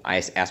easily, I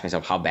ask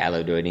myself, how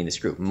badly do I need the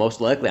screw?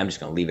 Most likely, I'm just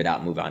going to leave it out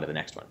and move on to the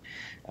next one.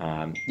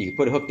 You can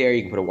put a hook there,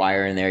 you can put a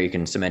wire in there, you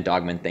can cement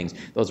augment things.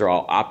 Those are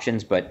all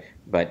options, but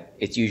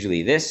it's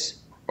usually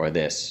this or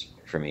this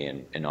for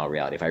me in all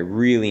reality. If I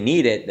really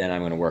need it, then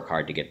I'm going to work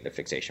hard to get the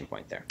fixation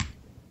point there.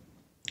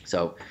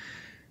 So,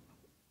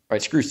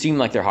 right, screws seem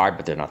like they're hard,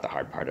 but they're not the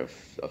hard part of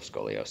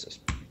scoliosis.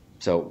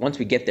 So once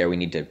we get there, we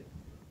need to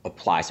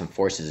apply some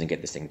forces and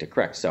get this thing to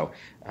correct. So,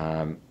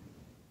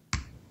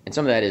 and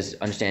some of that is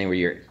understanding where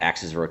your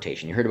axis of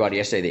rotation. You heard about it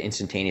yesterday, the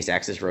instantaneous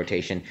axis of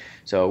rotation.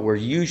 So we're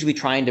usually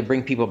trying to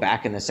bring people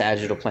back in the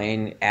sagittal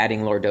plane,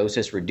 adding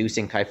lordosis,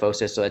 reducing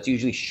kyphosis. So that's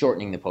usually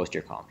shortening the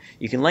posterior column.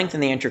 You can lengthen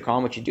the anterior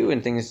column, which you do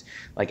in things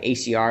like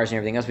ACRs and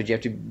everything else, but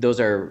those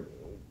are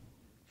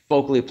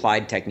focally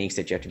applied techniques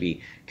that you have to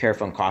be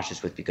careful and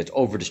cautious with, because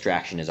over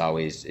distraction is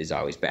always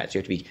bad. So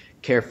you have to be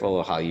careful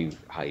of how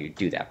you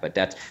do that. But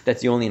that's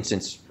the only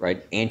instance,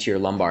 right? Anterior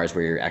lumbar is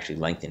where you're actually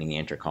lengthening the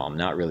anterior column,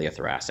 not really a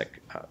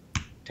thoracic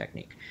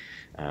technique.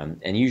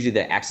 And usually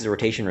the axis of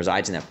rotation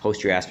resides in that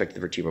posterior aspect of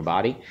the vertebral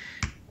body.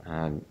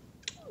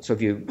 So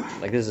if you,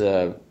 like, this is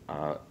a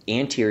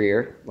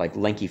anterior, like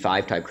Lenke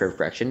 5 type curve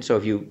correction. So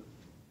if you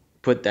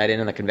put that in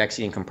on the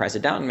convexity and compress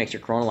it down, it makes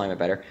your coronal alignment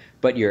better,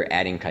 but you're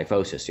adding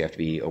kyphosis, so you have to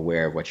be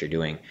aware of what you're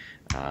doing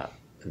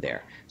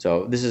there.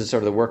 So this is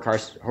sort of the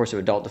workhorse of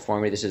adult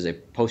deformity. This is a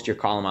posterior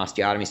column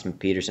osteotomy, some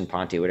Peterson,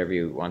 Ponte, whatever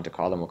you want to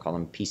call them. We'll call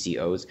them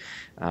PCOs.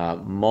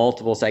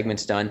 Multiple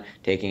segments done,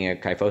 taking a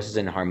kyphosis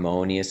and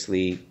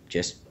harmoniously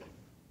just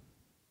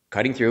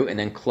cutting through and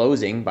then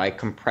closing by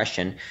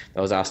compression.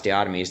 Those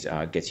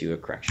osteotomies gets you a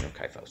correction of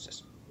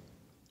kyphosis.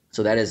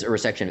 So that is a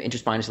resection of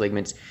interspinous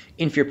ligaments,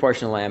 inferior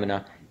portion of the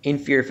lamina,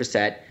 inferior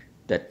facet,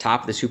 the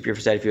top of the superior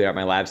facet. If you were at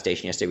my lab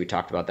station yesterday, we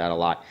talked about that a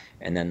lot,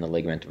 and then the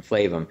ligamentum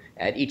flavum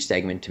at each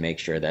segment to make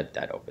sure that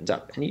opens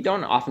up. And you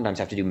don't oftentimes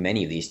have to do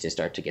many of these to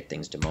start to get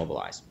things to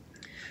mobilize.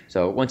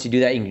 So once you do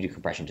that, you can do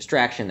compression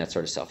distraction. That's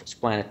sort of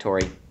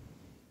self-explanatory.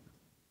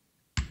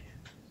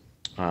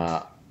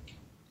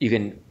 You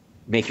can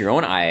make your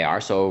own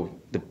IAR. So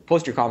the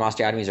posterior column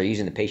osteotomies are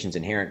using the patient's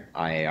inherent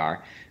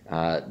IAR.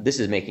 This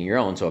is making your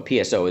own. So a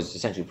PSO is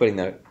essentially putting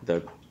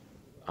the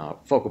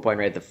focal point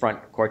right at the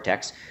front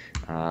cortex.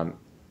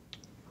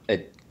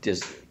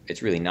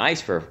 It's really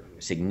nice for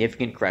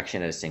significant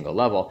correction at a single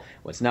level.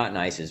 What's not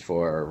nice is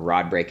for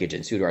rod breakage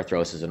and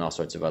pseudoarthrosis and all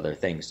sorts of other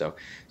things. So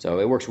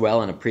it works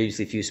well in a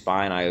previously fused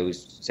spine. I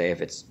always say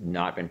if it's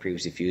not been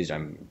previously fused,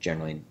 I'm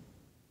generally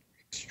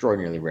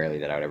extraordinarily rarely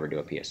that I would ever do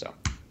a PSO.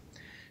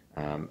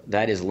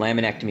 That is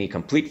laminectomy,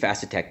 complete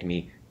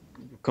facetectomy,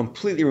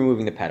 completely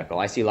removing the pedicle.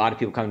 I see a lot of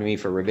people come to me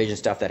for revision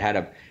stuff that had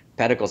a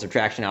pedicle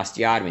subtraction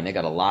osteotomy, and they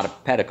got a lot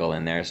of pedicle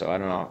in there, so I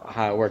don't know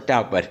how it worked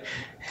out, but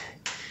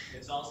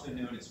it's also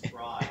known as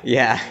fraud.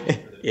 Yeah,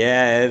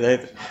 yeah.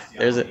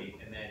 There's a.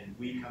 And then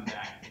we come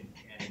back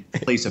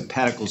and place a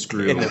pedicle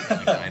screw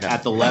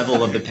at the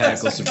level of the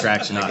pedicle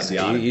subtraction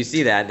osteotomy. You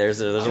see that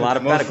there's a lot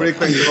of Most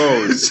pedicle. frequent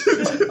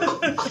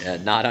goes. Yeah,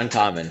 not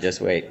uncommon.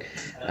 Just wait.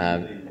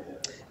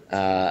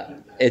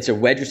 It's a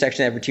wedge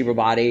resection of the vertebral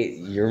body.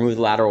 You remove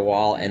the lateral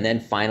wall, and then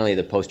finally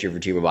the posterior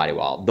vertebral body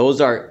wall. Those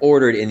are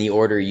ordered in the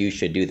order you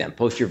should do them.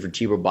 Posterior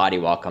vertebral body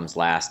wall comes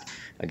last.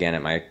 Again,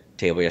 at my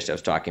table yesterday I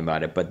was talking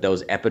about it, but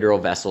those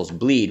epidural vessels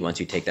bleed once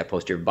you take that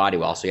posterior body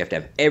wall, so you have to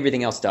have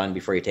everything else done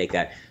before you take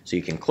that so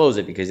you can close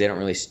it, because they don't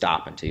really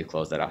stop until you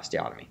close that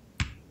osteotomy.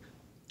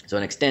 So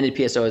an extended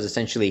PSO is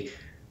essentially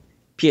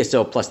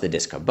PSO plus the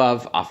disc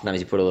above. Oftentimes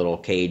you put a little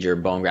cage or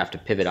bone graft to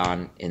pivot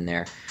on in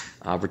there.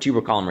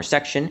 Vertebral column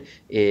resection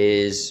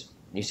is,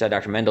 you saw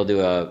Dr. Mendel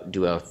do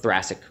a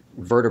thoracic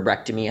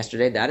vertebrectomy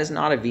yesterday. That is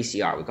not a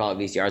VCR. We call it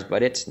VCRs,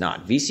 but it's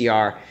not.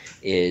 VCR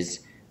is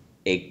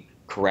a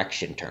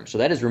correction term. So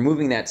that is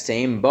removing that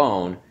same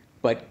bone,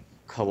 but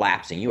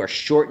collapsing. You are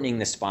shortening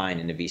the spine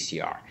in a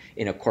VCR.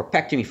 In a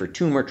corpectomy for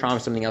tumor, trauma,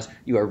 something else,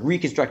 you are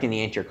reconstructing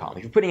the anterior column.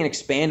 If you're putting an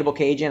expandable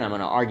cage in, I'm going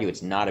to argue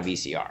it's not a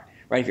VCR.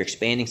 Right? If you're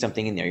expanding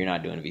something in there, you're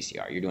not doing a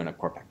VCR. You're doing a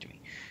corpectomy.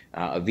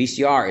 A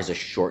VCR is a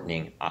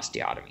shortening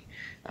osteotomy.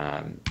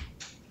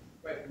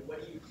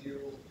 What do you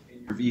do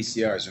in your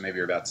VCRs? Or maybe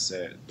you're about to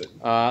say it.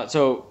 But.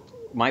 So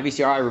my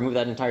VCR, I remove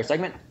that entire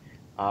segment.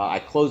 I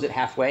close it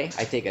halfway.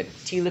 I take a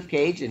T-lift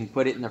cage and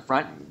put it in the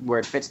front where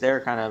it fits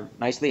there kind of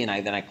nicely,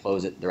 and then I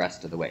close it the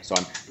rest of the way. So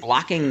I'm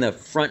blocking the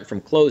front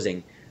from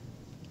closing,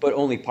 but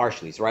only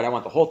partially. So I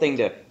want the whole thing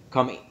to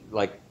come,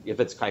 like if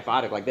it's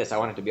kyphotic like this, I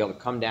want it to be able to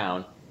come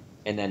down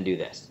and then do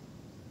this.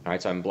 All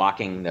right, so I'm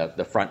blocking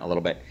the front a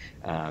little bit,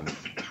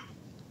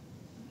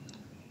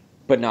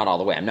 but not all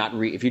the way. I'm not.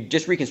 If you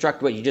just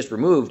reconstruct what you just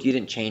removed, you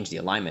didn't change the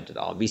alignment at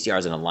all. VCR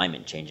is an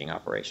alignment changing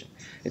operation.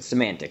 It's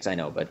semantics, I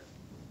know, but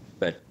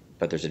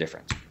there's a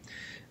difference.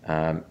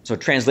 So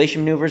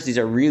translation maneuvers, these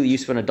are really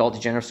useful in adult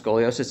degenerative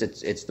scoliosis.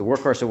 It's the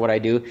workhorse of what I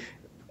do.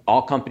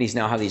 All companies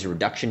now have these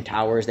reduction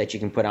towers that you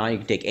can put on. You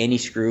can take any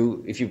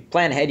screw. If you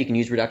plan ahead, you can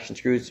use reduction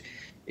screws.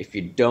 If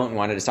you don't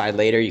want to decide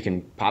later, you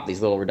can pop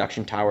these little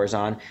reduction towers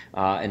on.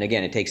 And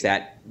again, it takes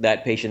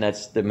that patient,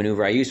 that's the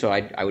maneuver I use. So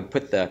I would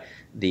put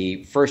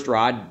the first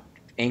rod,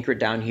 anchor it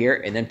down here,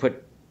 and then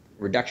put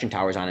reduction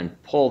towers on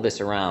and pull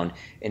this around.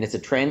 And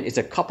it's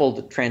a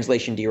coupled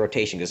translation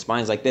derotation. The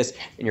spine's like this,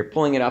 and you're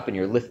pulling it up and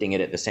you're lifting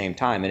it at the same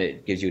time, and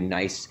it gives you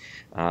nice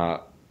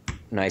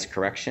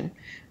correction.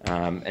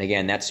 And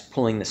again, that's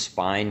pulling the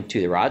spine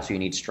to the rod, so you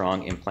need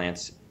strong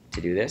implants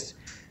to do this.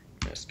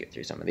 Let's skip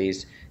through some of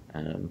these.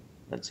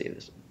 Let's see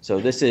this. So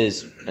this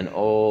is an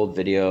old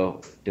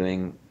video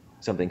doing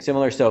something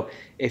similar. So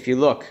if you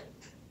look,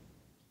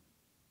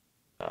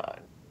 don't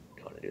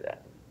want to do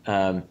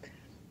that.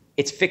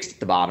 It's fixed at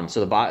the bottom.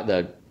 So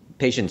the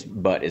patient's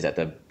butt is at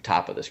the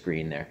top of the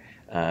screen there.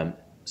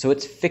 So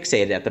it's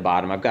fixated at the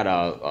bottom. I've got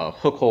a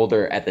hook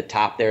holder at the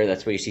top there.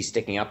 That's what you see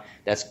sticking up.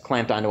 That's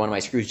clamped onto one of my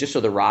screws just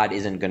so the rod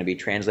isn't going to be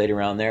translated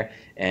around there.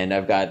 And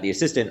I've got the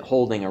assistant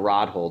holding a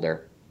rod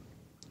holder.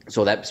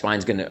 So that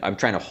spine's I'm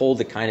trying to hold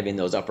it kind of in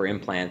those upper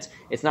implants.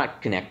 It's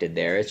not connected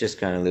there. It's just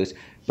kind of loose.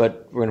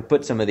 But we're going to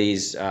put some of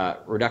these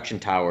reduction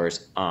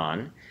towers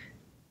on.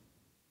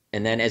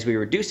 And then as we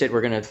reduce it,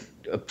 we're going to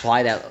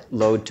apply that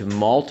load to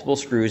multiple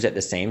screws at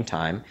the same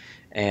time.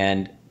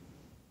 And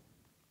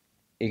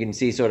you can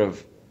see sort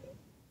of,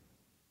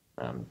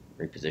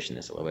 reposition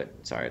this a little bit.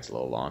 Sorry, it's a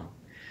little long.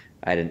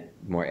 I had a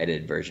more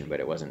edited version, but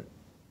it wasn't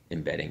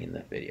embedding in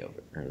the video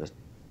or the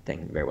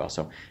thing very well.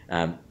 So,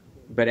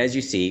 but as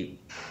you see,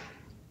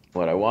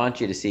 what I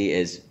want you to see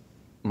is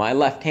my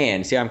left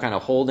hand. See, I'm kind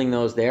of holding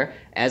those there.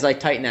 As I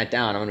tighten that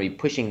down, I'm going to be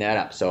pushing that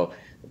up. So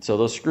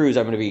those screws,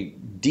 I'm going to be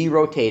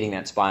derotating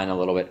that spine a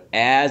little bit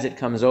as it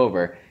comes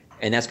over,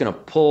 and that's going to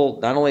pull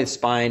not only the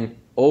spine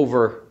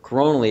over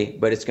coronally,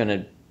 but it's going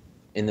to,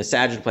 in the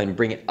sagittal plane,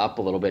 bring it up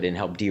a little bit and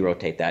help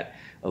derotate that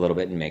a little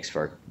bit, and makes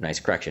for nice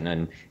correction.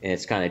 And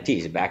it's kind of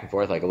teased back and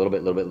forth, like a little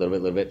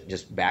bit,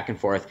 just back and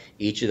forth,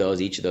 each of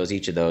those,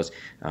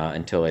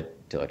 until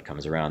it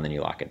comes around, then you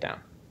lock it down.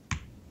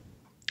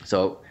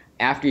 So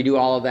after you do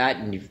all of that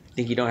and you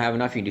think you don't have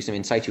enough, you can do some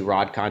in situ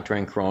rod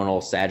contouring,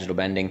 coronal, sagittal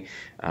bending.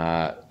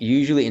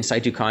 Usually in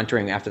situ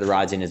contouring after the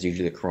rod's in is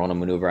usually a coronal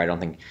maneuver. I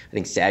think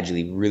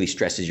sagittally really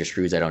stresses your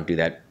screws. I don't do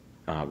that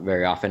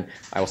very often.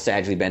 I will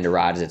sagittally bend a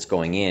rod as it's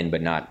going in,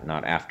 but not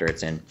after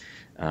it's in.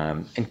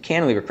 And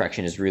cantilever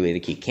correction is really the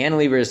key.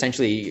 Cantilever,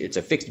 essentially, it's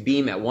a fixed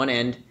beam at one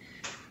end,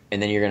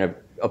 and then you're going to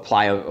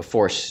apply a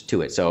force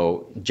to it.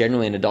 So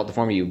generally in adult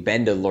deformity, you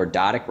bend a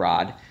lordotic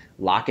rod,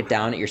 lock it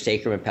down at your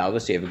sacrum and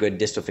pelvis so you have a good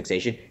distal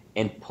fixation,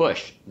 and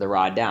push the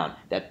rod down.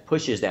 That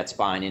pushes that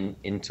spine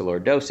into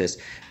lordosis,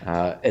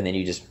 and then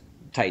you just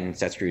tighten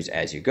set screws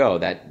as you go.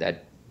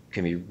 That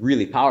can be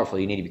really powerful.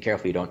 You need to be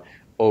careful you don't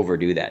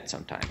overdo that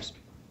sometimes.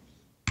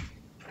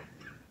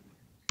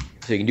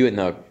 So you can do it in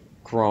the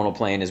coronal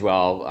plane as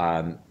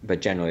well,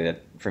 but generally,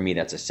 for me,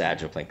 that's a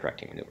sagittal plane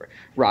correcting maneuver.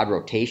 Rod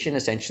rotation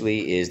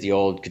essentially is the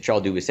old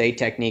Cottrell-Dubois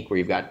technique where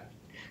you've got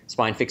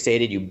spine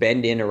fixated, you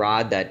bend in a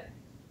rod that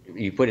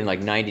you put in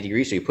like 90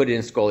 degrees, so you put it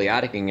in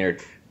scoliotic and you're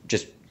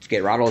just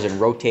get rod holes and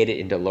rotate it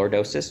into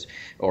lordosis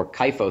or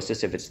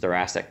kyphosis if it's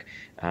thoracic.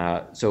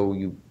 So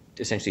you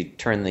essentially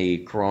turn the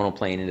coronal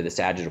plane into the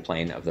sagittal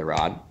plane of the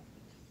rod.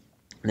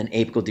 And then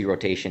apical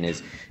derotation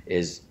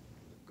is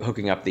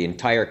hooking up the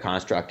entire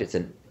construct. It's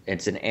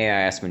an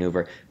AIS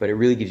maneuver, but it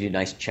really gives you a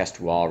nice chest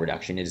wall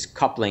reduction. It is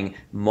coupling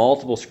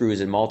multiple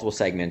screws in multiple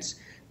segments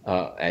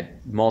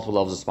at multiple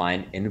levels of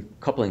spine and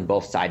coupling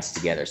both sides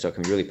together. So it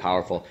can be really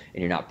powerful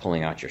and you're not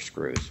pulling out your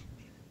screws.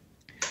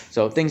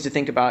 So things to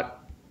think about.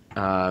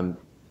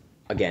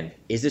 Again,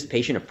 is this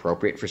patient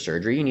appropriate for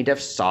surgery? You need to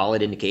have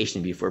solid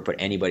indication before you put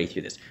anybody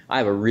through this. I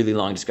have a really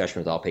long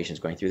discussion with all patients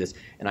going through this,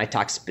 and I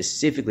talk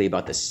specifically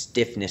about the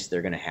stiffness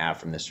they're going to have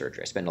from this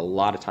surgery. I spend a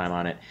lot of time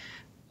on it,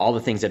 all the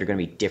things that are going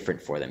to be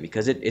different for them,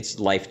 because it's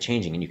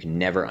life-changing and you can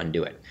never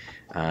undo it.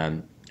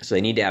 So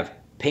they need to have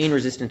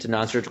pain-resistant to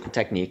non-surgical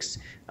techniques,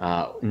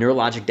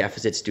 neurologic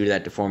deficits due to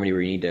that deformity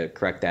where you need to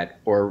correct that,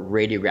 or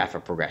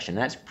radiographic progression.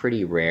 That's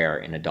pretty rare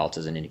in adults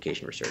as an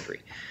indication for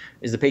surgery.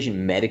 Is the patient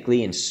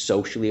medically and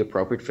socially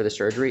appropriate for the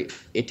surgery?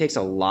 It takes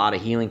a lot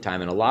of healing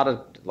time and a lot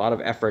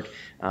of effort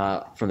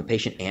from the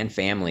patient and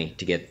family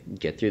to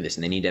get through this,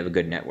 and they need to have a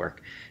good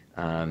network.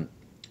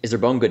 Is their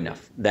bone good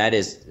enough? That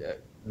is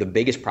the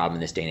biggest problem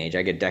in this day and age.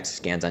 I get DEXA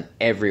scans on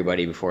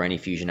everybody before any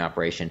fusion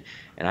operation,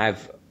 and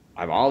I've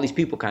all these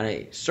people kind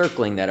of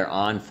circling that are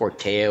on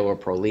Forteo or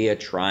Prolia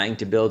trying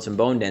to build some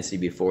bone density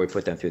before we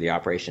put them through the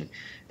operation.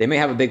 They may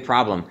have a big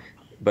problem,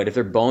 but if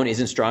their bone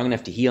isn't strong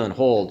enough to heal and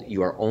hold,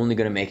 you are only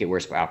going to make it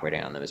worse by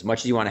operating on them. As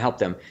much as you want to help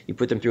them, you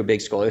put them through a big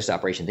scoliosis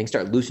operation, things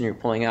start loosening or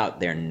pulling out,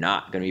 they're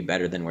not going to be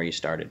better than where you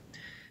started.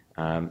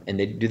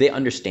 And do they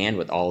understand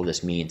what all of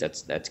this means?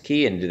 That's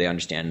key. And do they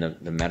understand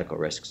the medical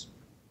risks?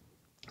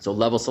 So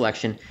level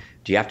selection,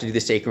 do you have to do the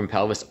sacrum and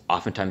pelvis?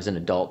 Oftentimes in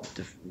adult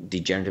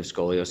degenerative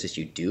scoliosis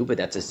you do, but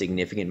that's a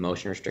significant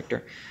motion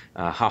restrictor.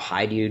 How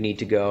high do you need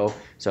to go?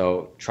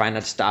 So try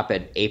not to stop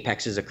at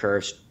apexes of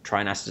curves.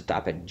 Try not to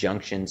stop at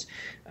junctions.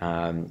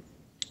 But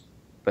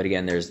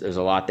again, there's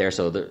a lot there.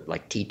 So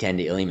like T10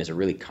 to ilium is a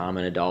really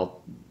common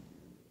adult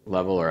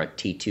level, or a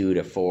T2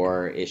 to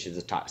 4-ish is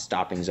the top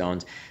stopping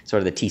zones. Sort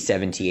of the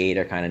T7, T8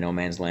 are kind of no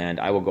man's land.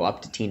 I will go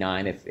up to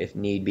T9 if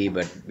need be,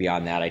 but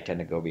beyond that I tend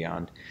to go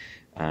beyond.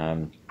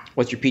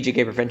 What's your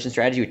PJK prevention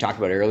strategy? We talked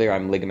about earlier.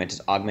 I'm ligamentous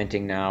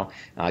augmenting now.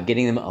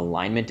 Getting them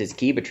alignment is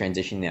key, but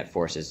transitioning that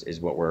force is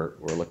what we're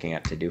looking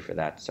at to do for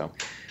that. So,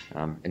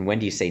 and when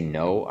do you say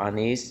no on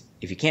these?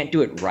 If you can't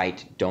do it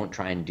right, don't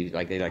try and do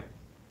like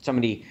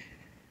somebody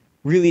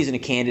really isn't a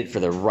candidate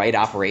for the right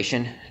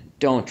operation.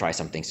 Don't try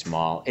something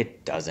small.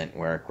 It doesn't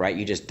work, right?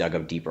 You just dug a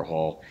deeper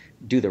hole.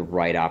 Do the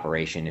right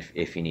operation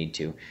if you need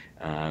to.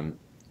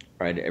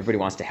 Right? Everybody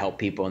wants to help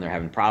people, and they're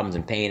having problems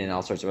and pain and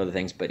all sorts of other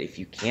things. But if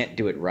you can't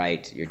do it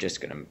right, you're just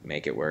going to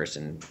make it worse,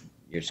 and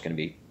you're just going to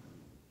be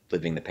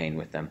living the pain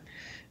with them.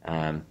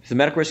 If the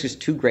medical risk is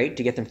too great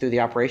to get them through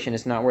the operation,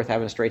 it's not worth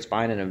having a straight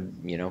spine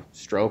and a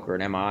stroke or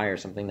an MI or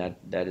something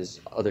that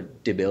is other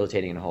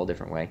debilitating in a whole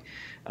different way.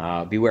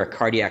 Beware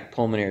cardiac,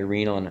 pulmonary,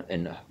 renal,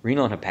 and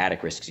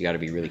hepatic risks. You got to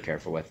be really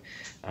careful with.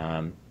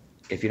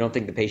 If you don't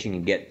think the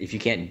patient if you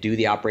can't do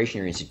the operation,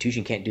 your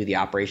institution can't do the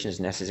operation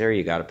as necessary,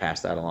 you got to pass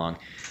that along.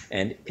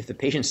 And if the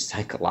patient's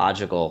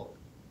psychological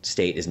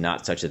state is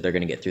not such that they're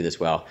going to get through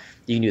this well,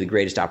 you can do the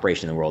greatest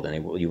operation in the world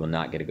and you will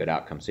not get a good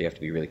outcome. So you have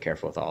to be really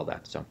careful with all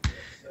that. So